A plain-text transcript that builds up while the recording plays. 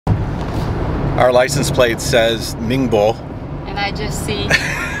Our license plate says Ningbo. And I just see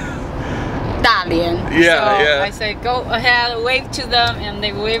Dalian. Yeah, so yeah. I say, go ahead, wave to them, and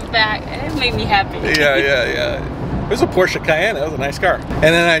they wave back. It made me happy. Yeah. It was a Porsche Cayenne. That was a nice car. And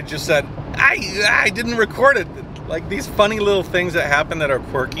then I just said, I didn't record it. Like these funny little things that happen that are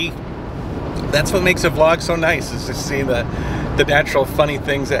quirky. That's what makes a vlog so nice, is to see the natural funny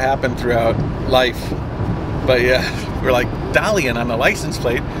things that happen throughout life. But yeah, we're like, Dalian on the license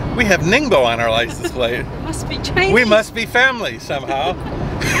plate. We have Ningbo on our license plate. It must be Chinese. We must be family somehow.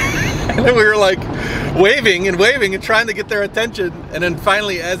 And then we were like waving and trying to get their attention. And then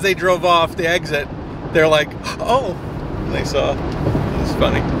finally, as they drove off the exit, they're like, oh, and they saw. It was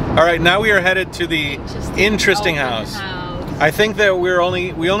funny. All right, now we are headed to the interesting house. I think that we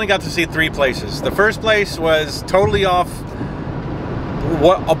only got to see 3 places. The first place was totally off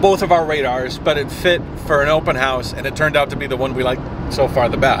both of our radars, but it fit for an open house, and it turned out to be the one we liked so far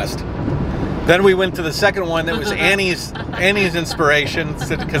the best. Then we went to the second one that was Annie's inspiration,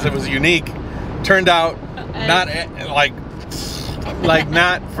 because it was unique. Turned out not like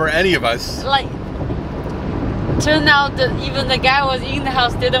not for any of us. Like, turned out that even the guy who was in the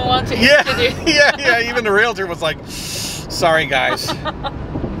house didn't want to introduce. Yeah. Even the realtor was like, sorry guys,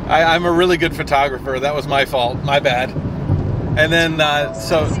 I'm a really good photographer. That was my fault. My bad. And then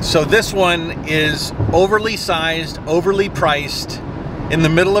so this one is overly sized, overly priced, in the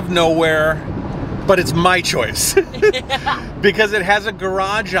middle of nowhere, but it's my choice. Because it has a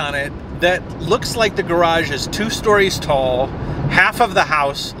garage on it that looks like the garage is 2 stories tall, half of the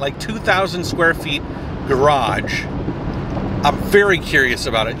house, like 2,000 square feet garage. I'm very curious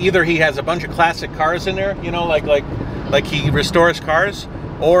about it. Either he has a bunch of classic cars in there, you know, like he restores cars,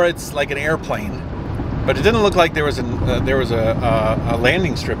 or it's like an airplane. But it didn't look like there was a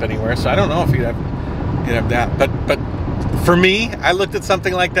landing strip anywhere, so I don't know if you'd have that. But for me, I looked at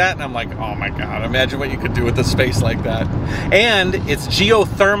something like that and I'm like, oh my god, imagine what you could do with a space like that. And it's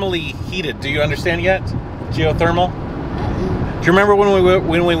geothermally heated. Do you understand yet? Geothermal? Do you remember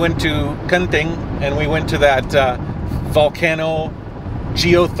when we went to Kenting and we went to that volcano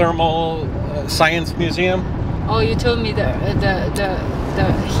geothermal science museum? Oh, you told me the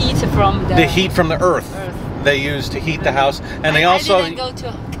heat from the heat from the earth they use to heat the house, and they also. I didn't go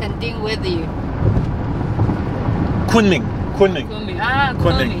to Kenting with you. Kunming.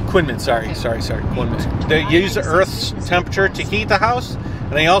 Sorry. Okay. Kunming. They use the Earth's temperature to heat the house,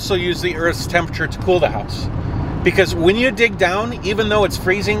 and they also use the Earth's temperature to cool the house. Because when you dig down, even though it's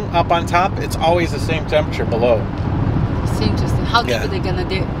freezing up on top, it's always the same temperature below. It's interesting. How deep are they gonna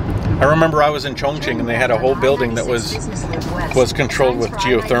dig? I remember I was in Chongqing and they had a whole building that was controlled with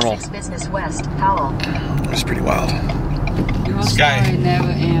geothermal. It was pretty wild. This guy. Never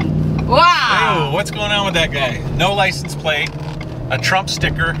end. Wow! Oh, what's going on with that guy? No license plate, a Trump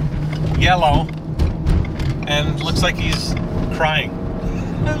sticker, yellow, and looks like he's crying.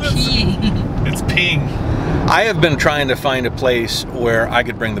 Peeing. It's peeing. I have been trying to find a place where I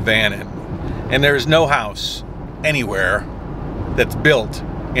could bring the van in, and there's no house anywhere that's built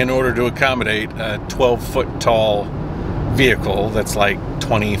in order to accommodate a 12-foot tall vehicle that's like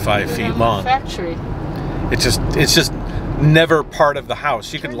 25 feet long. Factory. It's just never part of the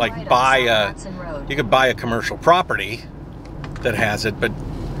house. You could like buy a commercial proproperty that has it, but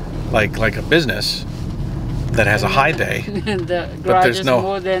like a business that has a high bay. The garage is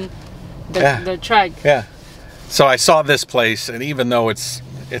more than the track. Yeah. So I saw this place, and even though it's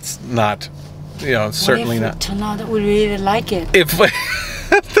not, you know, it's certainly not. Turn out that we really like it. If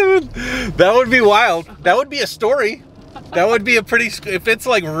that would be wild. That would be a story. That would be a pretty. If it's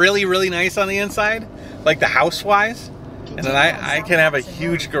like really, really nice on the inside, like the house wise, and then I can have a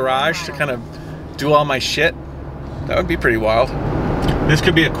huge garage to kind of do all my shit. That would be pretty wild. This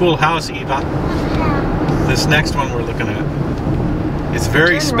could be a cool house, Eva. This next one we're looking at. It's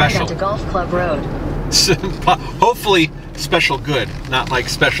very special. Right onto Golf Club Road. Hopefully special good, not like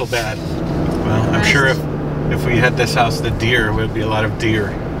special bad. Well, I'm sure if we had this house, the deer would be a lot of deer.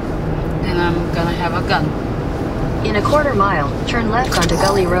 And I'm gonna have a gun. In a quarter mile, turn left onto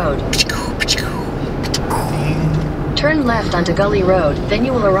Gully Road. Turn left onto Gully Road, then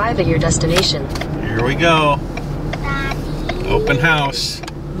you will arrive at your destination. Here we go. Open house.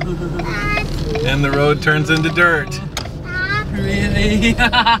 And the road turns into dirt. Really?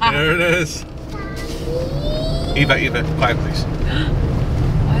 There it is. Eva, quiet please.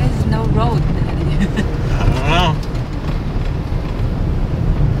 Why is no road, Daddy? I don't know.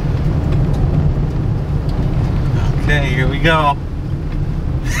 Okay, here we go.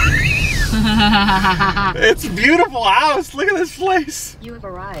 It's a beautiful house. Look at this place. You have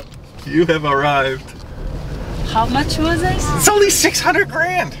arrived. You have arrived. How much was this? It's only 600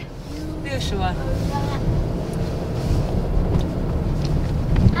 grand. stylish one.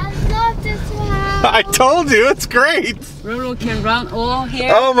 I love this house. I told you, it's great. Roro can run all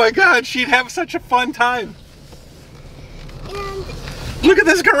here. Oh my God, she'd have such a fun time. And Look at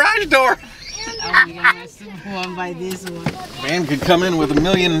this garage door. Oh my God, I'm super warm by this one. Man could come in with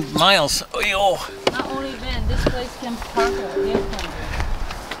 1,000,000 miles. Oh, yo. Not only then, this place can park an airplane.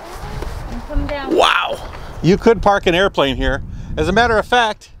 And come down. Wow. You could park an airplane here. As a matter of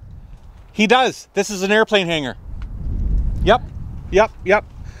fact, he does. This is an airplane hangar. Yep, yep, yep.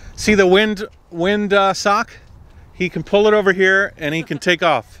 See the wind sock? He can pull it over here and he can take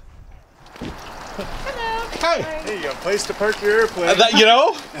off. Hey. Hey, you got a place to park your airplane. You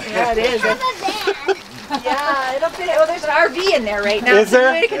know? Yeah, it is. Yeah, it'll fit. Oh, there's an RV in there right now. Is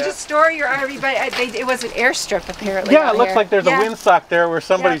there? So you can just store your RV, but it was an airstrip apparently. Yeah, out it looks here. like there's a windsock there where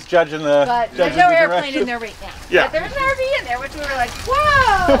somebody's judging the But judging there's no the airplane direction. in there right now. Yeah. But there's an RV in there, which we were like,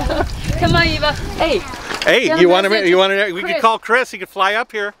 whoa. Come on, Eva. Hey. Hey, Tell you him want message to? We Chris. could call Chris. He could fly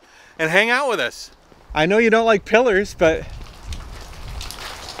up here and hang out with us. I know you don't like pillars, but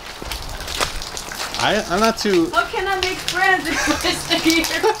I'm not too. How can I make friends if I stay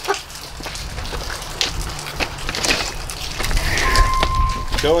here?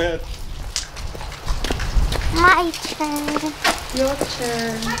 Go ahead. my turn. Your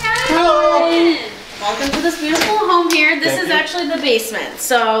turn. Hello. Welcome to this beautiful home here. This Thank is you. actually the basement.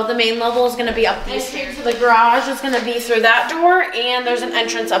 So the main level is going to be up these stairs. The garage is going to be through that door, and there's an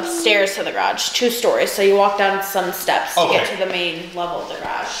entrance upstairs to the garage, 2 stories. So you walk down some steps to get Okay. to the main level of the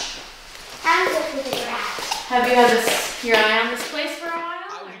garage. I'm good with the grass. Have you had your eye on this place for a while?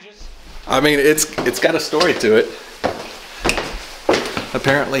 I mean, it's got a story to it.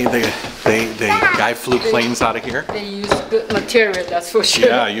 Apparently, the guy flew planes out of here. They use good material, that's for sure.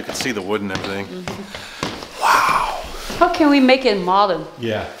 Yeah, you can see the wood and everything. Wow. How can we make it modern?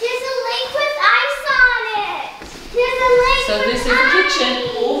 Yeah. There's a lake with ice on it. There's a lake So with this is the ice. kitchen.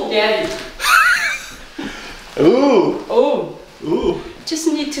 Oh, daddy. Ooh. Oh. Ooh. Just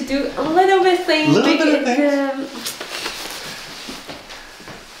need to do a little bit thing. Little make bit of it,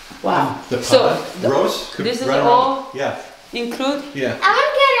 wow. The So, pond. Rose could this is run all- around. Yeah. include Yeah. I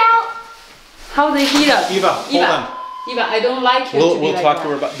want to get out. how they heat up. Eva, hold on. Eva, I don't like it to We'll be like talk that. to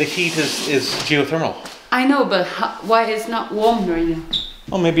her about the heat is geothermal. I know, but why it's not warm right now?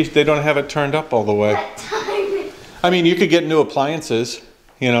 Well, maybe they don't have it turned up all the way. What time? I mean, you could get new appliances,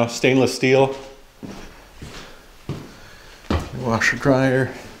 you know, stainless steel. Washer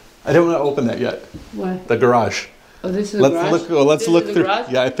dryer. I don't want to open that yet. What? The garage. Oh, this is Let's garage? look. Well, let's This look is the through. garage?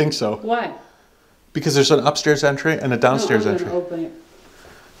 Yeah, I think so. Why? Because there's an upstairs entry and a downstairs no, I'm entry. gonna open it.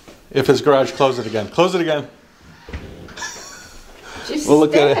 If his garage, close it again. Close it again. Just We'll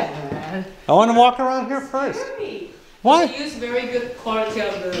look at it. there. I want to walk around here first. They Why? use very good quality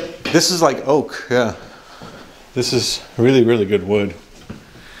of the. This is like oak. Yeah. This is really, really good wood.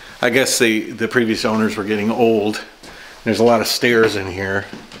 I guess the previous owners were getting old. There's a lot of stairs in here,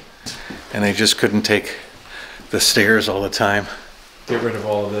 and they just couldn't take the stairs all the time. Get rid of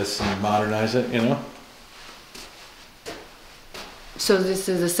all of this and modernize it, you know? So this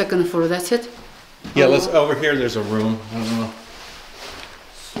is the second floor. That's it. Yeah, let's, over here there's a room. I don't know.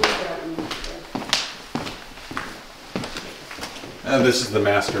 And this is the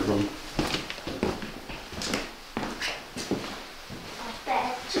master room.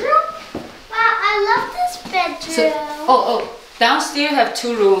 Bedroom? Wow, I love this bedroom. So, oh, downstairs have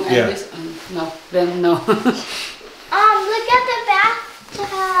 2 rooms and Yeah. this. No, then no. Look at the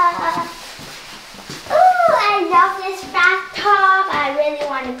bathtub. Ooh, I love this bathtub. I really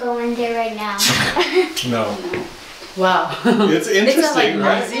want to go in there right now. No. Wow. It's interesting, like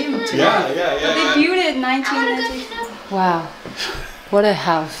right? museum too. Yeah. They built it in I want to go 1990. to the... Wow. What a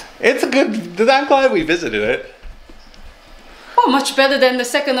house. It's a good, I'm glad we visited it. Oh, much better than the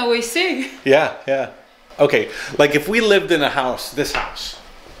second we see. Yeah, yeah. Okay, like if we lived in a house, this house,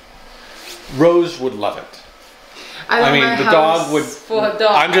 Rose would love it. I want mean, my the house dog would. For a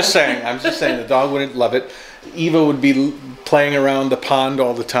dog. I'm just saying the dog wouldn't love it. Eva would be playing around the pond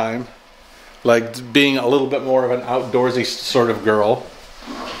all the time, like being a little bit more of an outdoorsy sort of girl.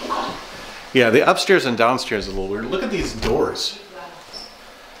 Yeah, the upstairs and downstairs is a little weird. Look at these doors.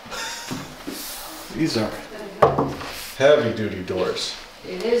 These are heavy duty doors.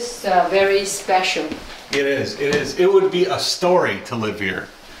 It is very special. It is. It is. It would be a story to live here.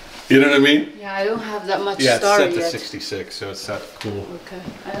 You know what I mean? Yeah, I don't have that much Yeah, it's story set to yet. 66, so it's set cool. Okay,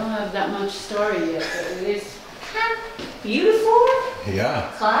 I don't have that much story yet, but it is beautiful, Yeah.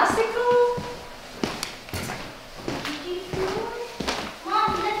 classical.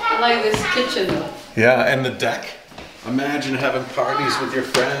 Mom, look I at like this kitchen though. Yeah, and the deck. Imagine having parties with your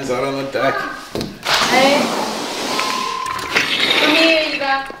friends out on the deck. Hey. Come here,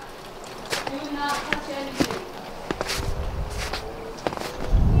 Eva. Do not touch anything.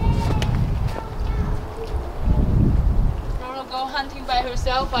 Laura go hunting by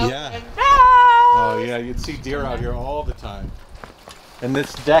herself. Yeah. Oh yeah, you'd see deer out here all the time. And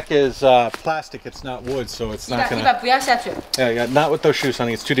this deck is plastic, it's not wood, so it's not gonna... 不要下去. Yeah, not with those shoes,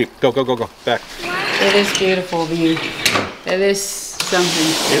 honey. It's too deep. Go, go, go, go. Back. It is beautiful view. It is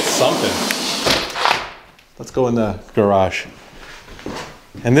something. It's something. Let's go in the garage.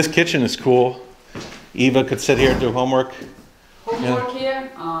 And this kitchen is cool. Eva could sit here and do homework. Homework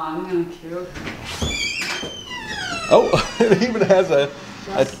here? Oh, I'm gonna kill. Oh, it even has a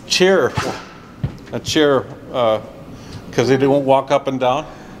chair. A chair, because they don't walk up and down.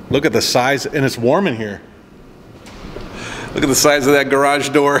 Look at the size, and it's warm in here. Look at the size of that garage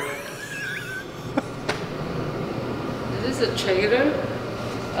door. Is this a trailer?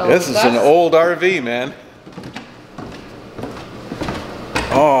 Oh, This is an old RV, man.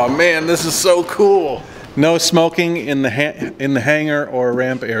 Oh man, this is so cool. No smoking in the hangar or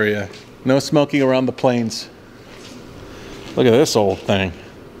ramp area. No smoking around the planes. Look at this old thing.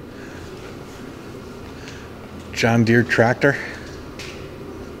 John Deere tractor.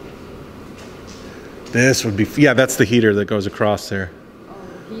 This would be, yeah, that's the heater that goes across there. Oh,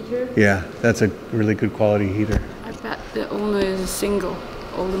 the heater? Yeah, that's a really good quality heater. I bet the owner is a single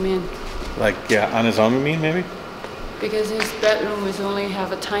old man. Like, yeah, on his own, you mean, maybe? Because his bedroom is only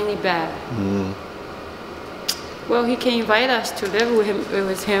have a tiny bed. Mm. Well, he can invite us to live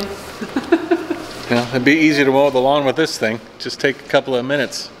with him. Yeah, it'd be easy to mow the lawn with this thing. Just take a couple of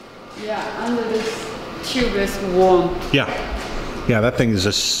minutes. Yeah, under this tube is warm. Yeah. Yeah, that thing is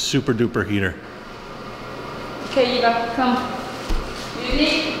a super duper heater. Okay, Eva, come.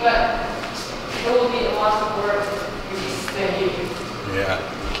 Unique, but it will be a lot of work if we stay here. Yeah.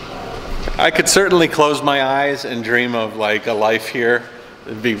 I could certainly close my eyes and dream of like a life here.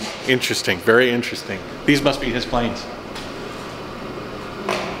 It'd be interesting, very interesting. These must be his planes.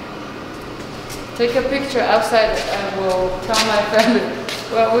 Take a picture outside and we'll tell my family.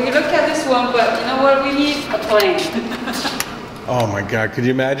 Well, we look at this one, but you know what? We need a plane. Oh my God, could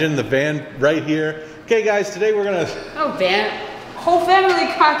you imagine the van right here? Okay guys, today we're gonna... Oh, van. Whole family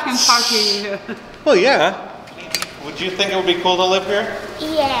car can park here. Well, yeah. Would you think it would be cool to live here?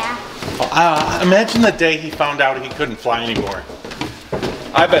 Yeah. Imagine the day he found out he couldn't fly anymore.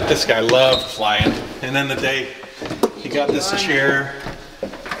 I bet this guy loved flying. And then the day he got this chair.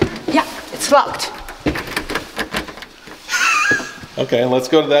 Yeah, it's locked. Okay, let's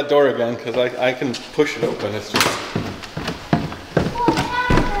go to that door again because I can push it open. It's just...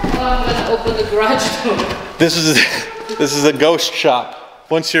 Oh, I'm gonna open the garage door. This is a ghost shop.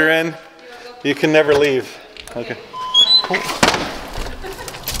 Once you're in, you can never leave. Okay.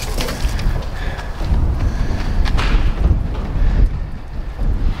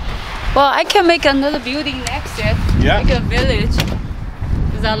 Well, I can make another building next to it. Yeah. Like a village.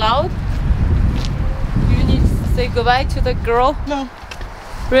 Is that allowed? Do you need to say goodbye to the girl? No.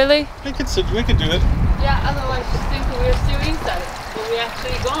 Really? We could do it. Yeah, otherwise you think we're still inside, but we're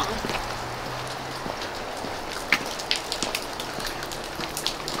actually gone.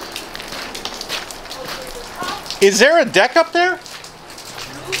 Is there a deck up there?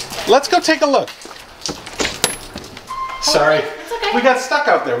 Let's go take a look. Sorry. It's okay. We got stuck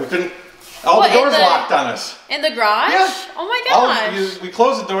out there. We couldn't... All the doors locked on us. In the garage? Yeah. Oh my gosh. We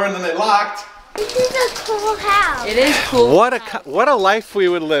closed the door and then they locked. This is a cool house. It is cool. What a life we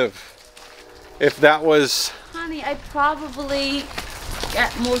would live if that was... Honey, I probably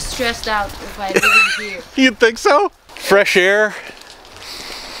get more stressed out if I live here. You'd think so? Fresh air.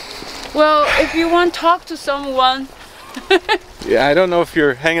 Well, if you want to talk to someone. Yeah, I don't know if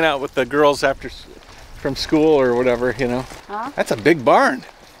you're hanging out with the girls from school or whatever, you know. Huh? That's a big barn.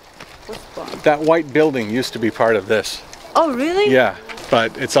 What's barn? That white building used to be part of this. Oh, really? Yeah,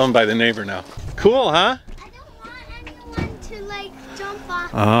 but it's owned by the neighbor now. Cool, huh? I don't want anyone to like jump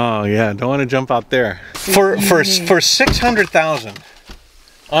off. Oh yeah, don't want to jump out there. For 600,000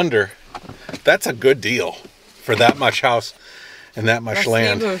 under, that's a good deal for that much house and that much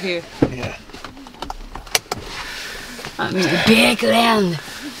land. Here. Yeah. I mean, big land.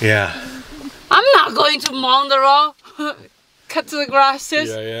 Yeah. I'm not going to Mondoro. Cut to the grasses.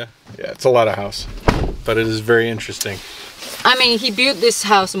 Yeah. It's a lot of house, but it is very interesting. I mean, he built this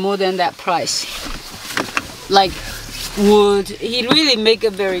house more than that price. Like wood. He really make a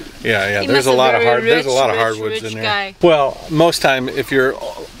very. Yeah. He There's must a lot of very hardwoods rich in there. guy. Well, most time if you're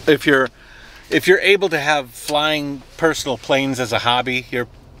able to have flying personal planes as a hobby, you're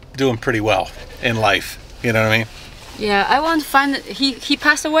doing pretty well in life. You know what I mean? Yeah, I want to find he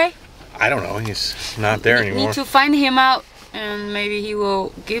passed away. I don't know. He's not there anymore. Need to find him out, and maybe he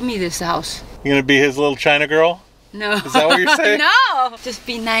will give me this house. You gonna be his little China girl? No. Is that what you're saying? No. Just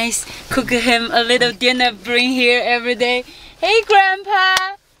be nice. Cook him a little dinner. Bring here every day. Hey,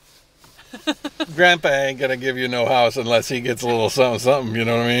 Grandpa. Grandpa ain't gonna give you no house unless he gets a little something, something. You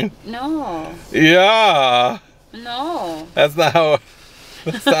know what I mean? No. Yeah. No. That's not how.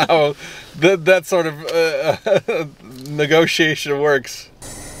 That's not how. That sort of negotiation works.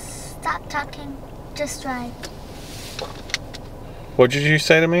 Stop talking. Just drive. What did you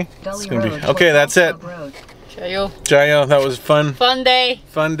say to me? Gully It's gonna be Road, okay. That's it. Road. Jayoe. Jayoe, that was fun. Fun day.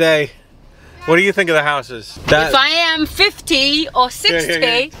 Fun day. What do you think of the houses? If I am 50 or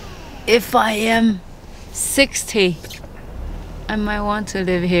 60, if I am 60, I might want to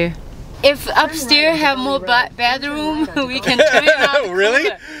live here. If upstairs have more bedroom, we can turn it on. Really?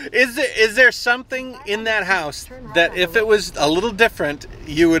 Is there something in that house that if it was a little different,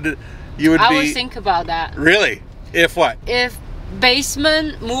 you would I would think about that. Really? If what? If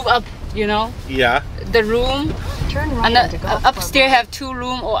basement move up, you know, Yeah. the room, Turn right and onto Golf Club upstairs Road. have 2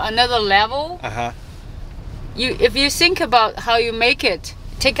 room or another level. Uh-huh. If you think about how you make it,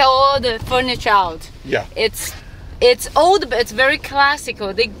 take all the furniture out. Yeah. It's old, but it's very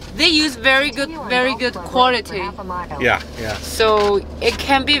classical. They use very good quality. Yeah, yeah. So it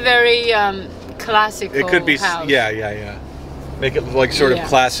can be very classical. It could be, house. yeah. Make it like sort of Yeah.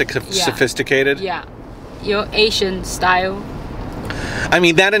 classic, Yeah. sophisticated. Yeah, your Asian style. I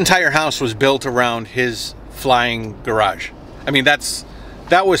mean, that entire house was built around his flying garage. I mean,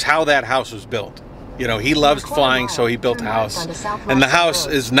 that was how that house was built. You know, he loves flying, so he built a house. And the house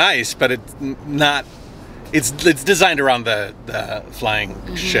is nice, but it's not. It's designed around the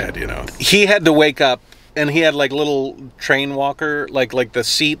flying shed, you know. He had to wake up, and he had like little train walker, like the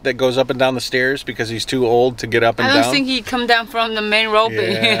seat that goes up and down the stairs because he's too old to get up and down. I don't think he come down from the main road. He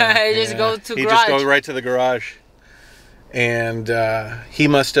just go to he garage. just goes right to the garage. And he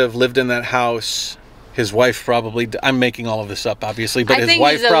must have lived in that house. His wife probably, I'm making all of this up obviously, but I his think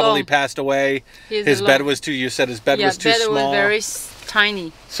wife he's probably alone. passed away. He's His bed alone. was too, you said his bed was too bed small. was very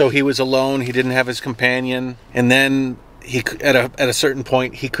tiny. So he was alone. He didn't have his companion, and then at a certain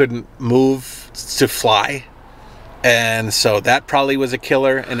point he couldn't move to fly, and so that probably was a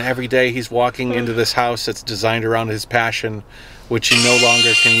killer. And every day he's walking into this house that's designed around his passion, which he no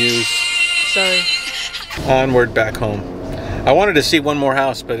longer can use. Sorry. Onward back home. I wanted to see one more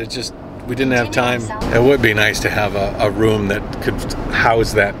house, but we didn't have time. It would be nice to have a room that could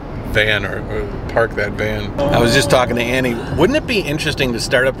house that van or park that van. I was just talking to Annie. Wouldn't it be interesting to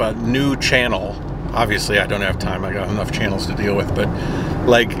start up a new channel? Obviously, I don't have time. I got enough channels to deal with, but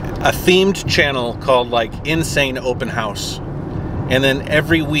like a themed channel called like Insane Open House. And then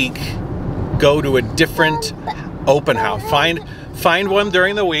every week go to a different open house. Find one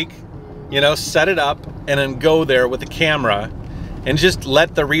during the week, you know, set it up and then go there with a camera and just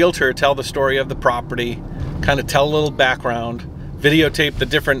let the realtor tell the story of the property, kind of tell a little background, videotape the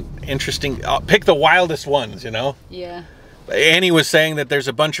different interesting, pick the wildest ones, you know? Yeah. Annie was saying that there's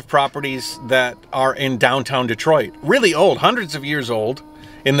a bunch of properties that are in downtown Detroit, really old, hundreds of years old,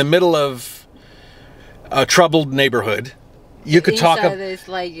 in the middle of a troubled neighborhood. You could talk Inside is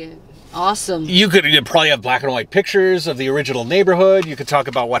like awesome. You could probably have black and white pictures of the original neighborhood. You could talk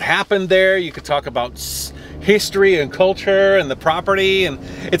about what happened there. You could talk about history and culture and the property. And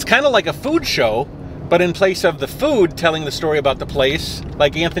it's kind of like a food show, but in place of the food telling the story about the place,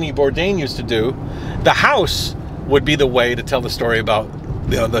 like Anthony Bourdain used to do, the house would be the way to tell the story about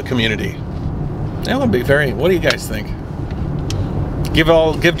the community. That would be very, what do you guys think? Give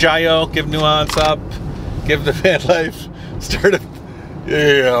Jayoe, give Nuance up, give the van life, start a,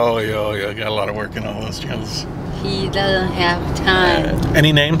 yeah, got a lot of work in all those channels. He doesn't have time.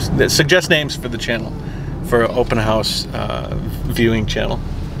 Any names? Suggest names for the channel, for open house viewing channel.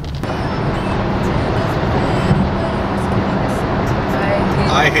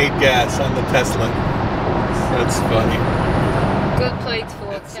 I hate gas on the Tesla. That's funny. Good place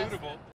for It's suitable.